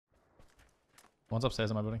One's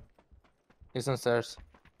upstairs in my building. He's on stairs.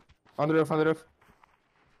 On the roof, on the roof.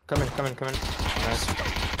 Come in, come in, come in. Nice.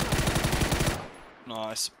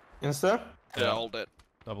 Nice. Insta? Yeah, all dead.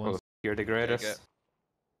 Double Oh, ins. you're the greatest.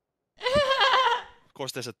 Of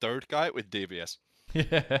course, there's a third guy with DBS.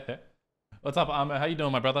 Yeah. What's up, Ahmed? How you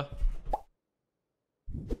doing, my brother?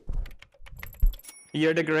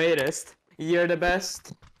 You're the greatest. You're the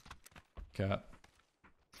best. Cat.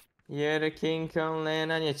 You're the king, come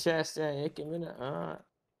land on your chest. Yeah, you can win it.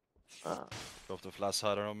 Drop the flash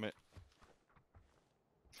hider on me.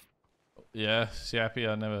 Yeah, Siappy,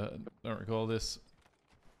 I don't recall this.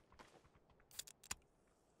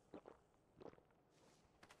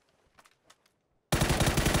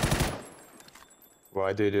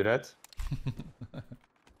 Why do you do that?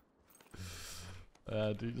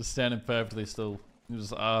 Dude, just standing perfectly still. You're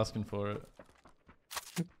just asking for it.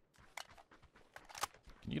 Can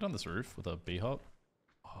you get on this roof with a B-hop?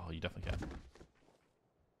 Oh, you definitely can.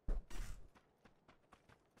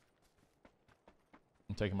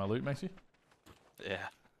 I'm taking my loot, Maxi? Yeah.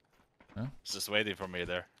 Huh? It's just waiting for me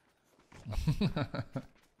there.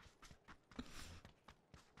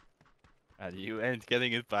 And you ain't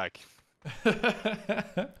getting it back.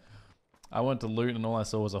 I went to loot and all I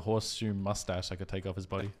saw was a horseshoe mustache I could take off his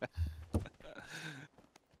body.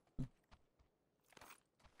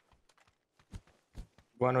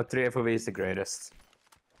 103 FOV is the greatest.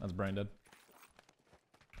 That's brain dead.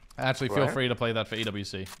 Actually, feel free to play that for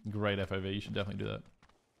EWC. Great FOV. You should definitely do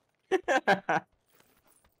that.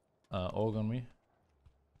 Org on me.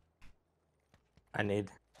 I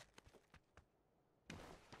need.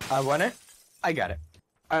 I want it. I got it.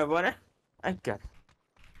 I want it. I got it.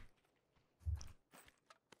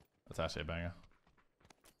 That's actually a banger.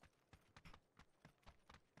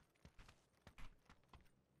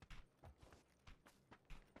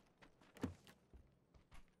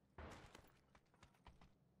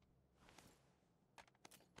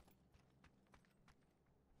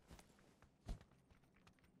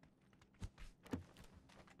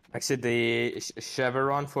 Actually, the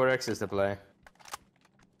Chevron 4X is the play.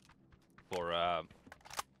 For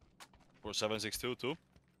 762 too?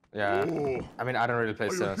 Yeah. Oh, I mean, I don't really play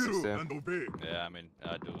 762. and obey. Yeah, I mean,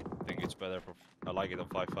 I do think it's better for... I like it on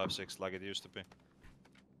 5.56 like it used to be.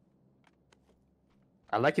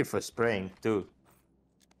 I like it for spraying too.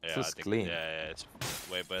 Yeah, Feels I think, clean. Yeah, it's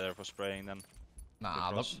way better for spraying than...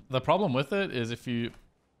 Nah, the problem with it is if you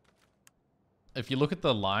look at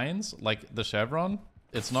the lines, like the chevron,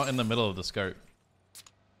 it's not in the middle of the scope.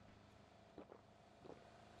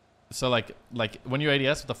 So like when you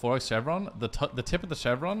ADS with the 4X chevron, the tip of the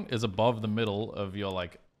chevron is above the middle of your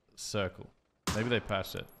like circle. Maybe they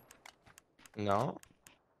patched it. No,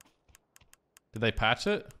 Did they patch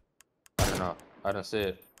it? I don't know. I don't see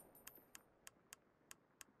it.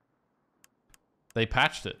 They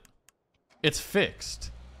patched it. It's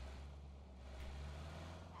fixed.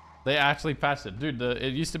 They actually patched it. Dude,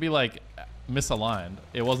 it used to be like misaligned.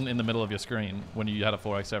 It wasn't in the middle of your screen when you had a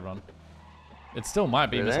 4X chevron. It still might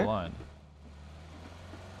be Really? misaligned.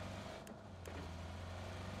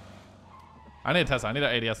 I need to test it. I need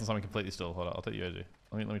to ADS on something completely still. Hold on, I'll take you AG.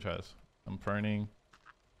 Let me try this. I'm proning.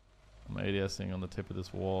 I'm ADSing on the tip of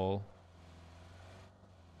this wall.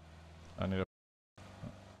 I need to...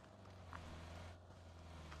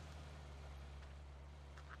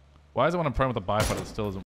 Why is it when I'm prone with a bipod it still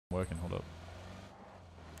isn't working? Hold up.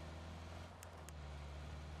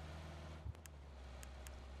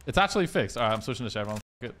 It's actually fixed. Alright, I'm switching to chevron.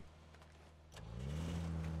 Good.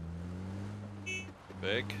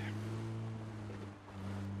 Big.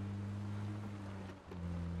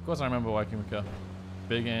 Of course I remember why Kimiko.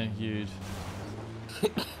 Big and huge.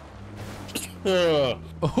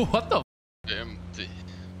 What the? Empty.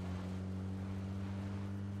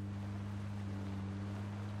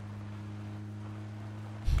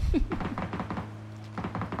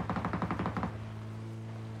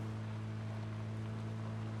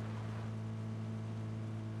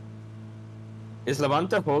 Is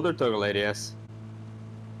Levante hold or toggle ADS?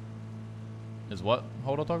 Is what?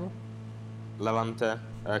 Hold on, toggle? Levante,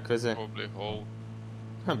 Quizzy. Probably hold.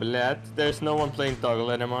 Blät, there's no one playing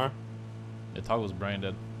toggle anymore. Yeah, toggle's brain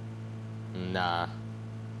dead. Nah.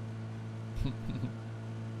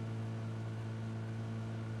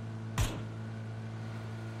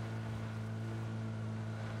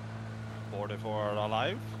 .44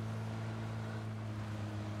 alive.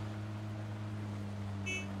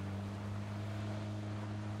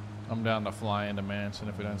 I'm down to fly into mansion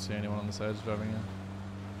if we don't see anyone on the sides driving in.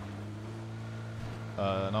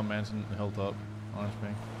 Not mansion, hilltop, orange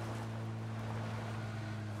ping.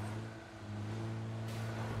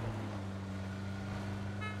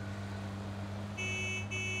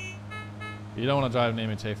 You don't want to drive near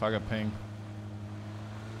me, Tiff. I got ping.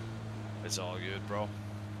 It's all good, bro.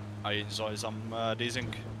 I enjoy some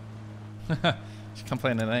desync. She come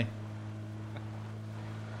play in NA.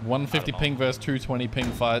 150 ping versus 220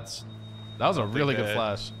 ping fights. That was a really good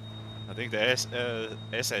flash. I think the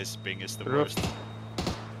SA's ping is the worst.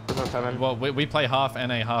 Well, we play half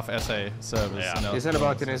NA, half SA servers. Yeah. He's in a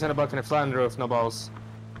balcony, fly on the roof, no balls.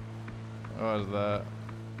 What is that?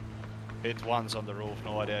 Hit once on the roof,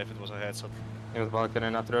 no idea if it was a headshot. He was balcony,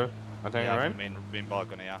 not roof. I think, Yeah, right? I'm in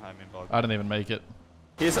balcony, yeah, I'm in balcony. I didn't even make it.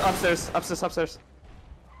 He's upstairs.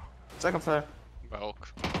 Second floor.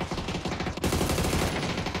 Balk.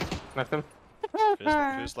 Knocked him.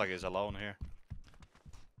 Feels like he's alone here.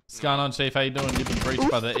 What's going on, Chief? How you doing? You've been breached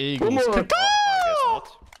by the Eagles. Oh, I guess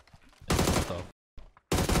not.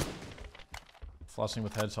 Flushing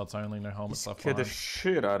with headshots only, no helmets left Scared the behind.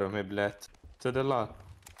 shit out of me, blät. To the lot.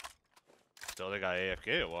 The other guy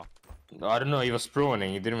AFK or what? I don't know, he was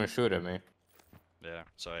spawning, he didn't even shoot at me. Yeah,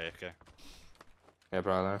 so AFK. Yeah,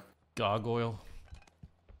 probably. Gargoyle.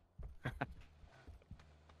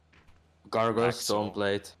 Gargoyle, Axel. stone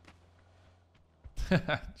plate.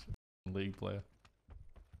 League player.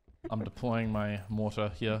 I'm deploying my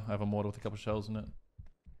mortar here. I have a mortar with a couple shells in it.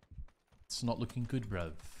 It's not looking good,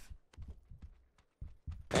 bruv.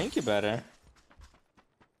 Thank you, better.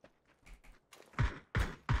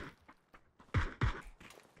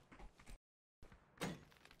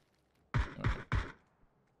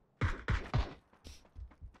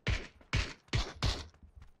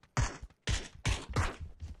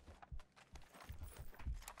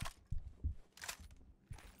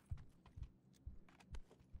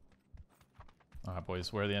 Alright,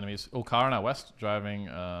 boys, where are the enemies? Oh, car on our west, driving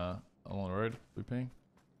along the road, looping.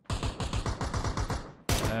 And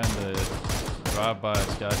the drive-by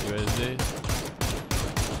Scout USD.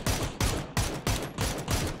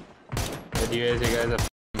 The UAZ guys are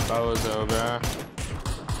bozo, bro.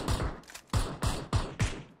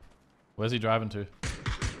 Where's he driving to?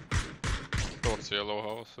 Towards yellow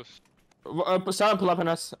houses. Someone pull up on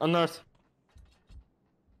us, on north.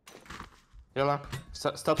 Yellow.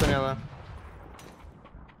 Stop in yellow.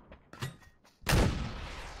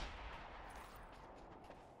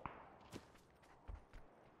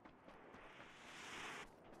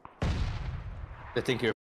 I think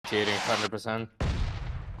you're cheating, 100%.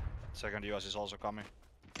 Second US is also coming.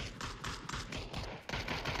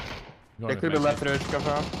 They could be left road, come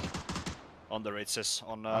from. On the ridges,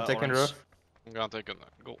 on I'm taking orange. roof. I'm gonna take it.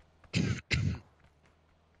 Go.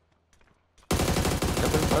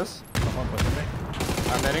 Open close. Someone pushing me.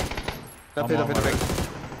 I'm netting. I'm Don't on hit my the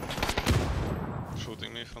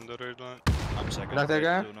Shooting me from the red line. I'm second. Knock that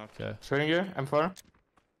guy? Do not. Okay. Shooting you, M4.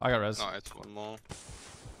 I got res. No, it's one more.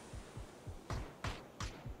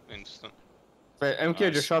 Instant. Wait, MQ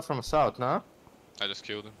Nice. just shot from south, no? I just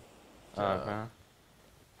killed him. Okay.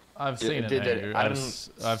 I've seen it, did it. Andrew. I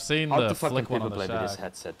I've seen How the the fucking flick one people on the play with this shack.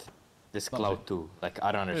 headset? This Something. Cloud 2. Like,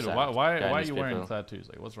 I don't Dude, understand. why are Chinese you wearing people. Cloud 2s?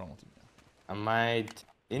 Like, what's wrong with you? My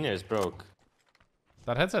in-ears broke.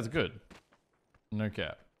 That headset's good. No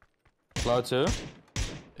cap. Cloud 2?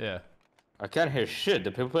 Yeah. I can't hear shit.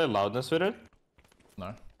 Do people play loudness with it?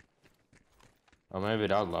 No. Or maybe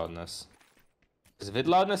without loudness. Because with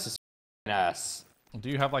loudness, it's ass. Do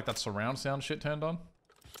you have like that surround sound shit turned on?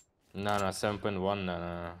 No, 7.1,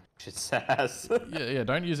 no. Shit's ass. Yeah.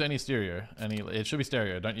 Don't use any stereo. It should be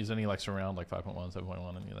stereo. Don't use any like surround, like 5.1,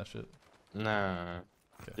 7.1, any of that shit. No.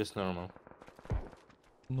 Okay. Just normal.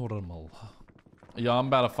 Normal. Yeah, I'm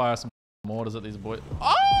about to fire some mortars at these boys.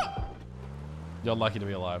 Ah! You're lucky to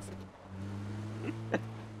be alive.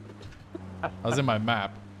 I was in my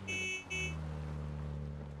map.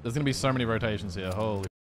 There's gonna be so many rotations here. Holy.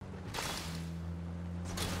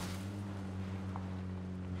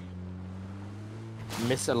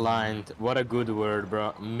 Misaligned. What a good word,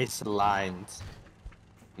 bro. Misaligned.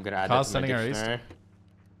 I'm gonna add Cars that to sending my our east. dictionary.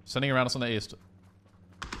 Sending around us on the east.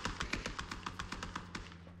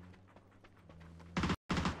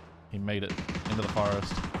 He made it into the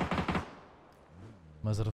forest.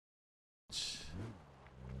 Mother of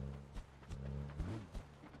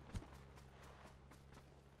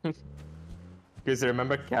Guys,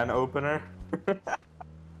 remember can opener?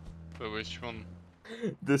 So which one?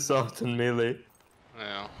 The soft and melee.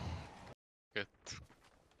 Yeah. Good.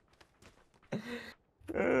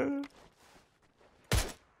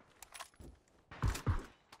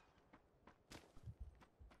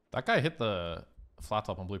 That guy hit the flat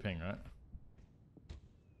top on blue ping, right?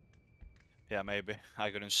 Yeah, maybe. I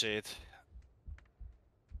couldn't see it.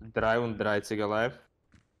 Drei und 30 alive.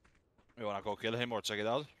 You wanna go kill him or check it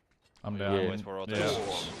out? I'm down. Yeah. Wait for Yeah.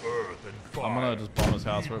 rotations. I'm gonna just bomb his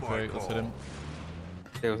house real quick. Let's hit him.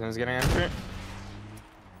 Singleton's getting entry.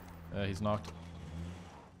 Yeah, he's knocked.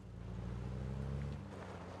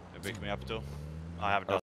 They pick me up too. I have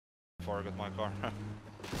done before I got my car.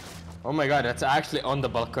 Oh my god, that's actually on the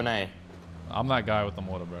balcony. I'm that guy with the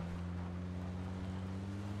mortar, bro.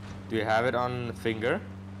 Do you have it on finger?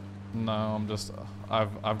 No, I'm just.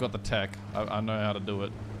 I've got the tech. I know how to do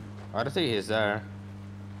it. I don't think he's there.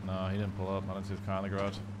 No, he didn't pull up. I don't see his car in the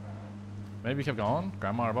garage. Maybe he kept going.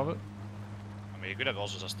 Grandma above it. I mean, you could have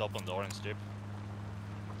also just stopped on the orange jeep.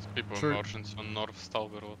 There's people True. in merchants on North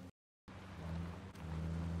Stalber Road.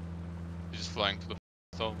 He's just flying to the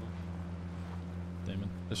Stalber. Demon.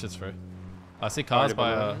 This shit's free. I see cars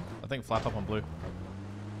by, below. I think flat up on blue.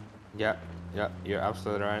 Yeah, you're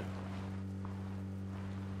absolutely right.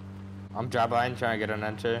 I'm driving, trying to get an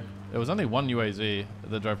entry. It was only one UAZ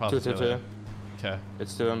that drove past us 2-2-2. earlier. Okay.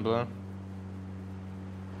 It's 2 in blue.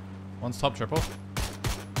 One's top triple.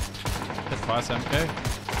 Hit twice MK.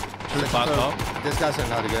 Two flat top. This guy's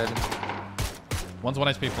not good. One's 1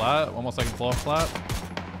 HP flat. One more second floor flat.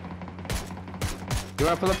 You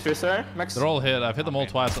wanna pull up three, sir? Max? They're all hit. I've hit them all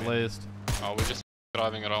twice at least. Oh, we're just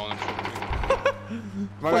driving around and shooting.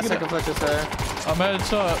 One guy second fletcher, sir. I'm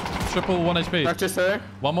headshot. Triple 1 HP. Fletcher, sir.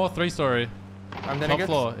 One more 3-story. I'm Top netting it.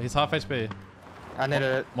 floor. He's half HP. I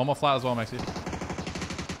netted it. One more flat as well, Maxi.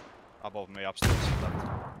 Above me, upstairs.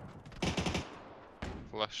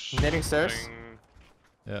 Flash. Netting stairs. thing.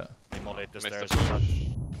 Yeah. He mollied the Missed stairs. the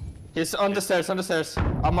He's on the stairs, on the stairs.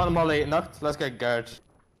 I'm on Molly. Knocked. Let's get guard.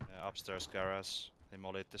 Yeah, upstairs garage. He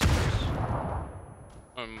mollied the stairs.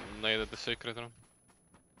 I'm naded the secret room.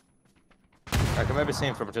 I can maybe see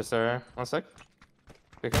him from just there. 1 sec.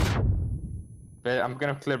 Pick him. Wait, I'm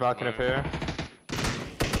gonna clear balcony up here.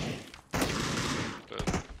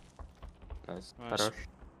 Dead. Nice. Nice. Better.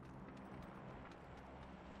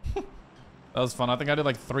 That was fun. I think I did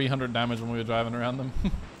like 300 damage when we were driving around them.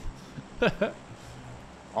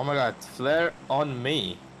 Oh my god, flare on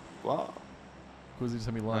me. Wow. Who's just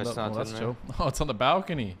had me lined it's up? not Oh, that's on me. chill. Oh, it's on the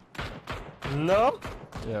balcony. No,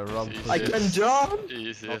 Yeah, Rob. Jeez. I can jump.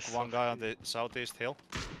 Easy. Knocked one guy on the southeast hill.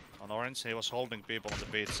 On orange, he was holding people on the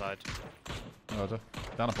beach side. Roger.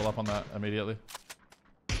 Down to pull up on that immediately.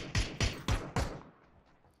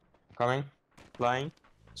 Coming. Flying.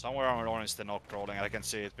 Somewhere on orange, they're not crawling. I can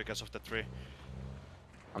see it because of the tree.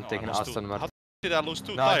 I'm No, taking I lost Aston two. Martin. How did I lose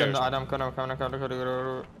two No, I tires? don't, I'm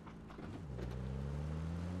coming.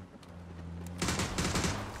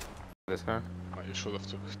 This car? Oh, you should have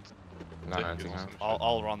took No, take I it think or not. some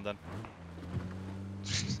I'll run then.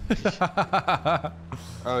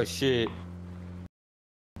 Oh shit. shit.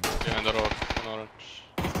 Yeah, in the road, on orange.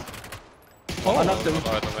 I knocked him.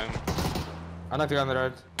 Right of him. I knocked the guy on the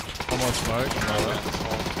road. Almost smoke. Yeah, it's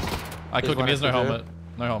small. I cooked him. He has no one helmet.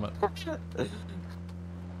 No helmet.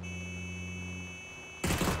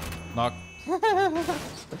 Knock.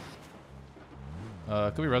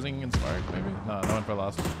 Could be resing in smoke, maybe? No, no one for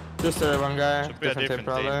last. Just one guy. Should be a Different tape different team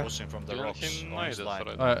probably. pushing from the Yeah, rocks. he Orange made it line.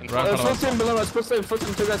 already. Alright, In right in front Full of us. team below us, full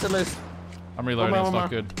team, 2 guys at least. I'm reloading. One It's more. not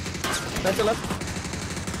good. Left to left.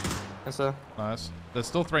 Yes sir. Nice. There's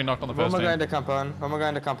still 3 knocked on the One first more guy in team. the compound. One more guy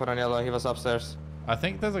in the compound on yellow. He was upstairs. I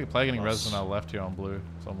think there's a player getting Nice. res on our left here on blue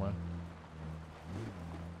somewhere.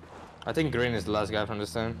 I think green is the last guy from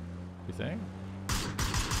this team. You think?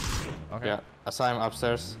 Okay. Yeah. I saw him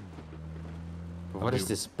upstairs. What That'd is be-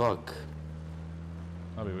 this bug?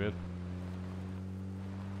 That'd be weird.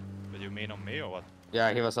 But you mean on me or what?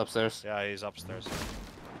 Yeah, he was upstairs. Yeah, he's upstairs.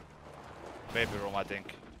 Baby room, I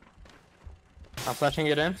think. I'm flashing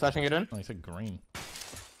it in. Oh, he said green.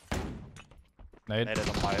 Nade.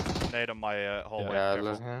 Nade on my hallway. Yeah, careful.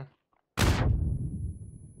 look here.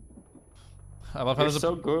 I love how You're there's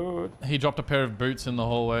so good. he dropped a pair of boots in the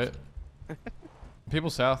hallway. People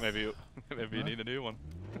south. Maybe you, maybe you Huh? need a new one.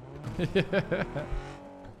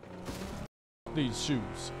 These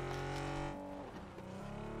shoes.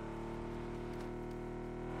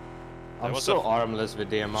 I'm was so a- armless with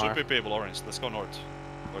Should DMR. be people orange. Let's go north.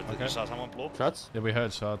 Or did Okay. you saw someone blue? Shots? Yeah, we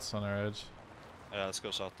heard shots on our edge. Yeah, let's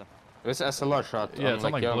go south then. It's SLR shot. Yeah, it's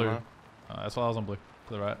on like yellow. blue. That's why I was on blue.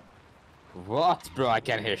 To the right. What, bro? I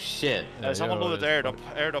can't hear shit. Yeah, Someone you're looted the always-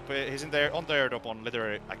 airdrop. Airdrop, he's in there on the airdrop on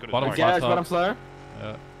literally. I couldn't Bottom mark. flat Garage, top. bottom floor.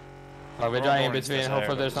 Yeah. Oh, we're We're on dying in orange, between. there's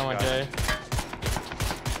Hopefully airdrop, there's someone Jay.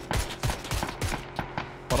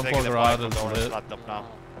 Bottom Taking floor the garage fight from is the orange lit. laptop now.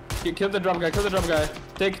 Kill the drum guy, kill the drum guy.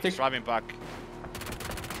 Take. Driving back.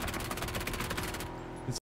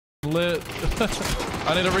 Lit.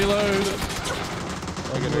 I need to reload.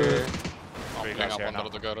 Look at here. I'm Three playing guys up here under now.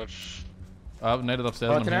 the garage. I've naded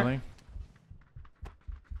upstairs and I'm Balcony? healing.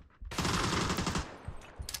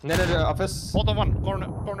 Near the office. Bottom one,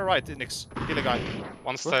 corner right, Nix. Kill a guy.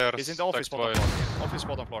 One stairs. He's in the office stacked bottom wide. floor. Office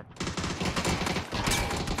bottom floor.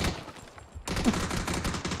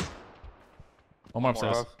 One more More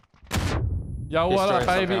upstairs. Above. Yo, He's what up,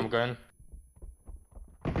 throwing something, baby? I'm going.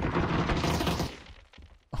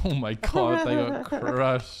 Oh my god, they got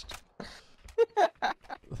crushed.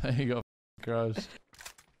 They got crushed.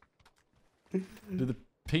 Dude, the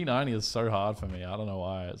P90 is so hard for me. I don't know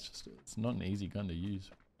why. It's not an easy gun to use.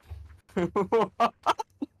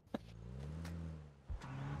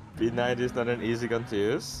 P90 is not an easy gun to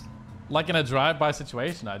use. Like in a drive-by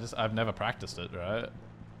situation, I've never practiced it, right?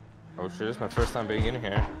 Oh shit, it's my first time being in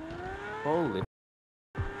here. Holy.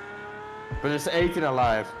 But there's 18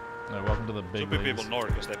 alive. No, welcome to the big Should be leagues. people north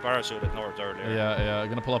because they parachuted north earlier. Yeah,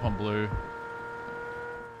 gonna pull up on blue.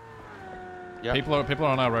 Yeah. People are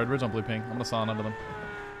on our road bridge on blue ping. I'm gonna silent under them.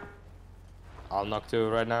 I'll knock 2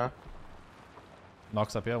 right now.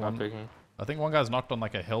 Knocks up here. I'm One. picking. I think one guy's knocked on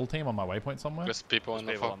like a hill team on my waypoint somewhere. There's people in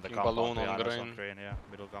the People on the fucking compound balloon behind on us green. green, yeah.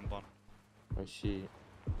 Middle compound. Oh shit.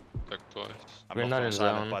 Stacked twice. I'm We're not on in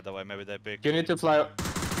silent, zone. by the way. Maybe they pick. You need to fly.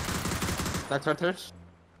 Back right.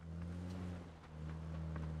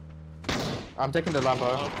 I'm taking the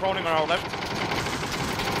Lambo. Proning on our left.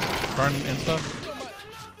 Burn insta.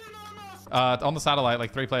 On the satellite,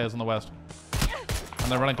 like 3 players on the west.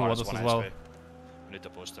 And they're running towards us Cars, as 1 well. HP. We need to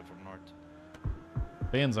push them from north.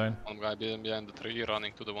 Be in zone. One guy behind the tree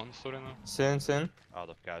running to the 1 story now. Sin. Out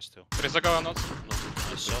of gas too. There is a guy on us. No.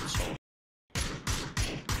 Nice shot, so.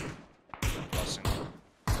 Crossing.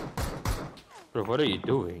 Bro, what are you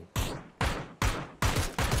doing?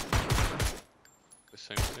 The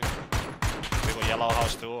same thing. People yellow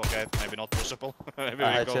house too, okay. Maybe not pushable. Maybe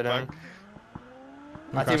I we go hit back. him.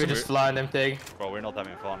 I think we just fly in them thing. Bro, we're not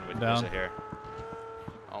having fun with Down. this here.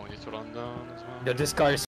 Oh, we need to run down as well. Yo, this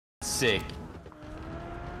car is sick.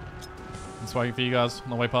 It's waiting for you guys on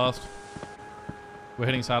the way past. We're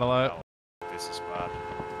hitting satellite. No, this is bad.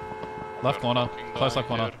 Left corner. Fucking Close left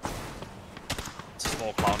dying corner. here.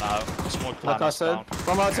 Smoke clown now. Smoke clown Look is outside. down.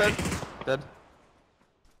 One outside. Dead.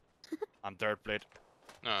 I'm third plate.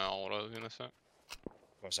 No, already in a sec.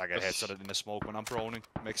 Because I get headshotted in the smoke when I'm proning.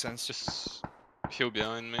 Makes sense. Just heal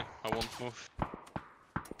behind me. I won't move.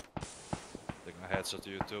 Taking a headshot to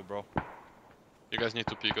you too, bro. You guys need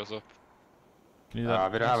to pick us up. Can you do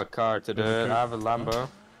that? We don't have a car to do it. I have a Lambo.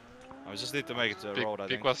 I just need to make it to the road, I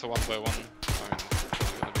Pick think. us 1 by 1. I'm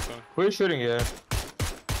gonna be fine. Who is shooting here?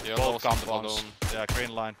 Yeah, Both lost the compounds. balloon. Yeah,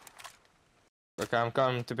 green line. Okay, I'm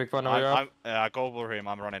coming to pick one of you up. I go over him,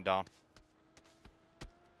 I'm running down.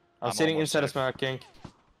 I'm I'm sitting almost inside of safe. my king.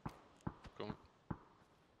 Cool.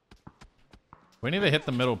 We need to hit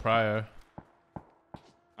the middle prior.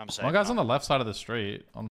 I'm safe. One guy's now. on the left side of the street.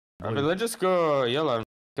 On But blue. let's just go yellow and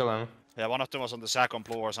kill him. Yeah, one of them was on the sack on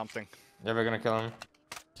blue or something. Yeah, we're gonna kill him.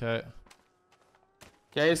 Okay.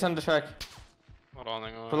 Yeah, he's on the track.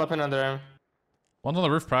 Running away. Pull up in under him. One's on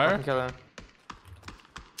the roof I prior. can kill him.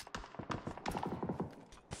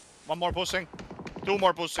 One more pushing. 2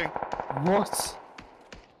 more pushing. What?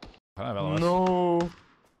 I don't have LOS. No.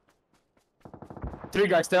 3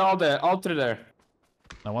 guys, they're all there. All 3 there.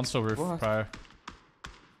 No, one's still roof What? prior.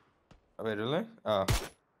 Oh, wait, really? Oh.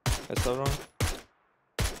 That's so wrong.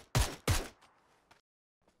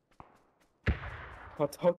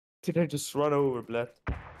 What? How did I just run over, Bled?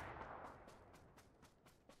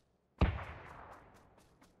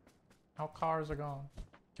 Our cars are gone.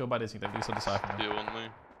 Killed by this, they said decipher. You on me.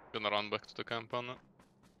 Gonna run back to the compound now.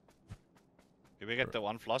 Did we get the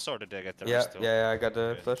 1 flush or did they get the Yeah, rest too? yeah, I got the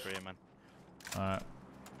Okay, flash. 3 man. Alright.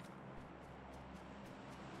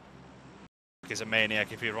 He's a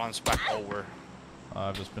maniac if he runs back over.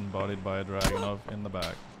 I've just been bodied by a Dragonov in the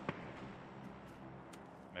back.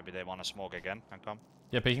 Maybe they want to smoke again and come.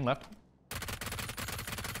 Yeah, peeking left.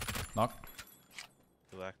 Knock.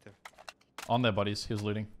 Too active. On their bodies, he was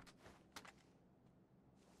looting.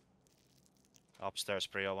 Upstairs,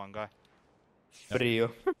 Prio, 1 guy. Yep.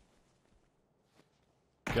 Brio.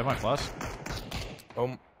 You have my flash?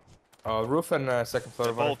 Roof and second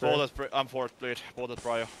floor. Both at I'm 4th plate. Both at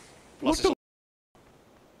Prio. Plus is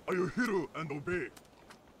Are you hero and obey?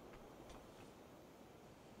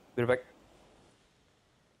 We're back.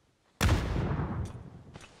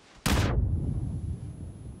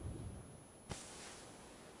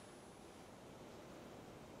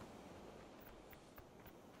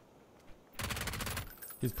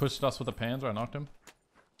 He's pushed us with the pans, or I knocked him.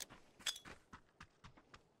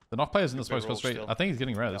 The knock player's in the Could be smoke roll straight. still. I think he's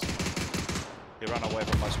getting res. He ran away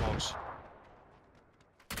from my smokes.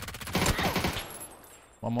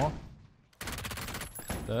 One more.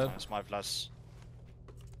 Dead. That's my flash.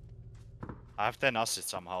 I have 10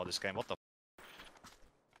 assists somehow this game. What the?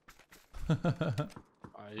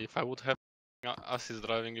 If I would have assist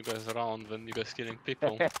driving you guys around when you guys killing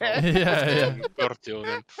people, Yeah. hurt you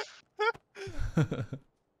then.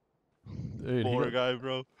 Dude, Poor guy,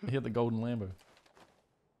 bro. he hit the golden Lambo.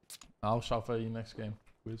 I'll chauffeur you next game,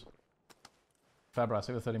 quiz. Fabra,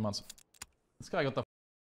 30 months. This guy got the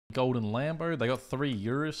golden Lambo. They got 3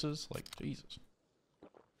 Uruses. Like, Jesus.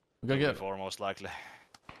 We gotta get... 4 most likely.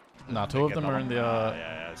 Nah, 2 of them are in the...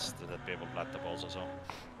 yeah, it's the people plat the balls or so.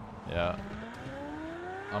 Yeah.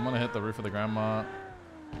 I'm gonna hit the roof of the grandma.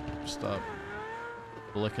 Stop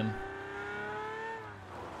blicking.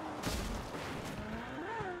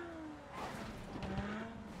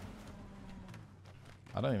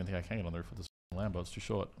 I don't even think I can get on the roof with this Lambo. It's too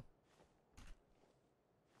short.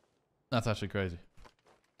 That's actually crazy.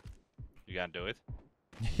 You can't do it.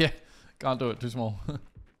 Yeah, can't do it. Too small.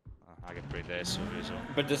 I can breathe the SUV, so.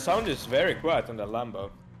 But the sound is very quiet on the Lambo.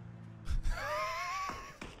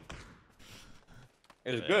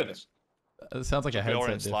 It's good. It sounds like a headset.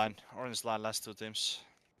 Orange line. Orange line last 2 teams.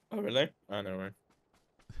 Oh really? I know right.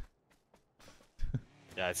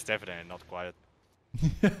 Yeah, it's definitely not quiet.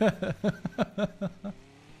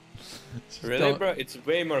 Really, bro? It's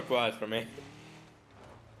way more quiet for me.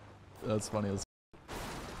 That's funny as...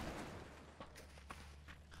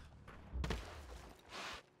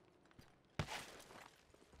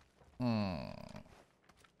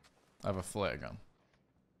 I have a flare gun.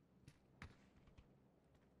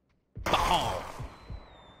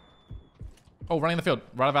 Oh, running in the field.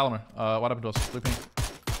 Right of Alamer. What happened to us? Looping.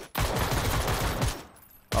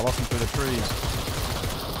 I lost him through the trees.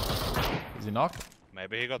 Is he knocked?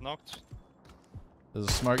 Maybe he got knocked. There's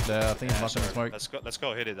a smoke there. I think he's knocking the smoke. Let's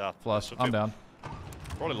go hit it up. Flush. I'm down.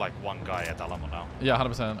 Probably like 1 guy at Alamo now. Yeah,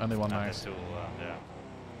 100%. Only 1 And max. 2, yeah.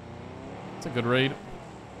 It's a good read.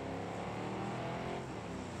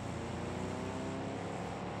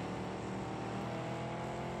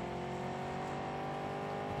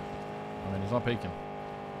 I mean, he's not peeking.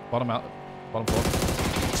 Bottom out. Bottom floor.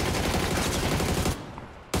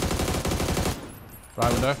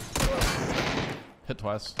 Right window. Hit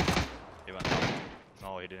twice. He went up.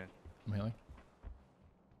 No, he didn't. I'm healing.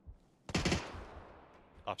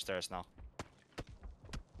 Upstairs now.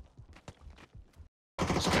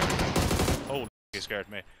 Scared. Oh, he scared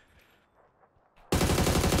me.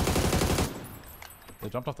 They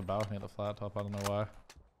jumped off the balcony at the flat top. I don't know why.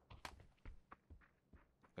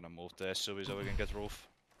 Gonna move the SUV so we can get roof.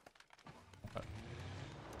 Okay.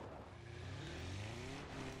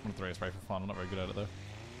 I'm gonna throw a spray for fun. I'm not very good at it though.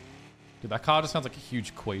 Dude, that car just sounds like a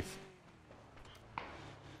huge queef.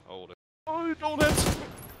 Oh, don't hit!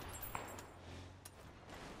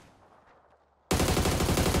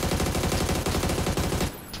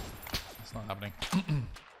 It's not happening.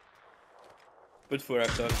 Good for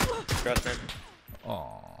Axel. Trust me.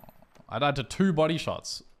 Oh, I died to 2 body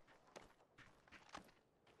shots.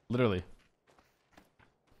 Literally.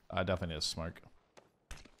 I definitely need a smoke.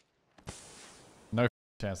 No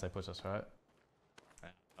chance they push us, right?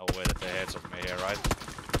 No way that they heads of me here, right?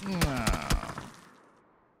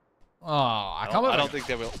 Oh, I can't I don't think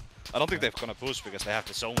they will. I don't think they're gonna push because they have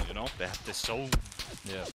the zone, you know? They have the zone.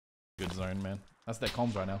 Yeah. Good zone, man. That's their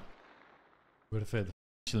comms right now. We're the fed.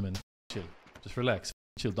 Chill, man. Chill. Just relax.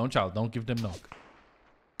 Chill. Don't shout. Don't give them knock.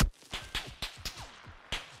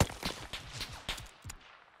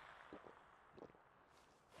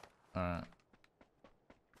 Alright.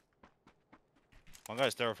 One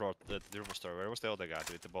guy's there for the roof store. Where was the other guy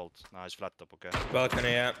with the bolt? Nah, he's flat top, okay.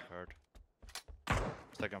 Balcony, yeah. Heard.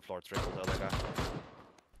 2nd floor, triple the other guy.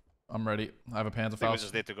 I'm ready. I have a Panzer I think we Faust.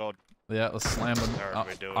 just need to go. Yeah, let's slam them. There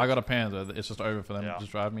we do I it. got a Panzer. It's just over for them. Yeah.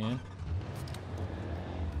 Just drive me in.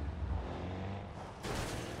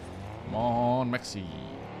 Come on, Mexi.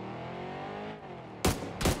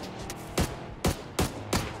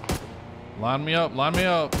 Line me up. Line me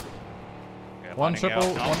up. Okay, One lining triple.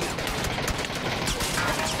 out now. One.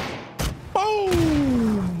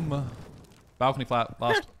 Boom. Balcony flat.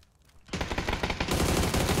 Last.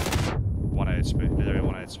 1 HP. Literally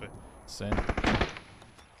 1 HP. Same.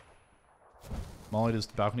 Molly does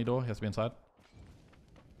the balcony door. He has to be inside.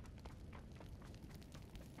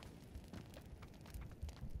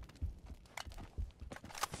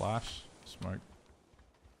 Flash. Smoke.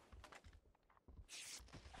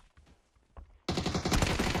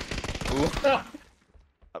 That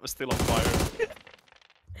was still on fire.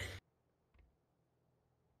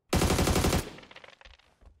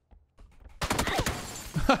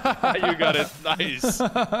 You got it. Nice.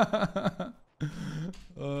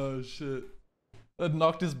 Oh shit. That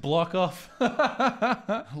knocked his block off.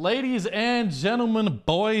 Ladies and gentlemen,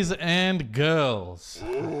 boys and girls.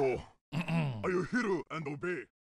 Oh. Are you hero and obey?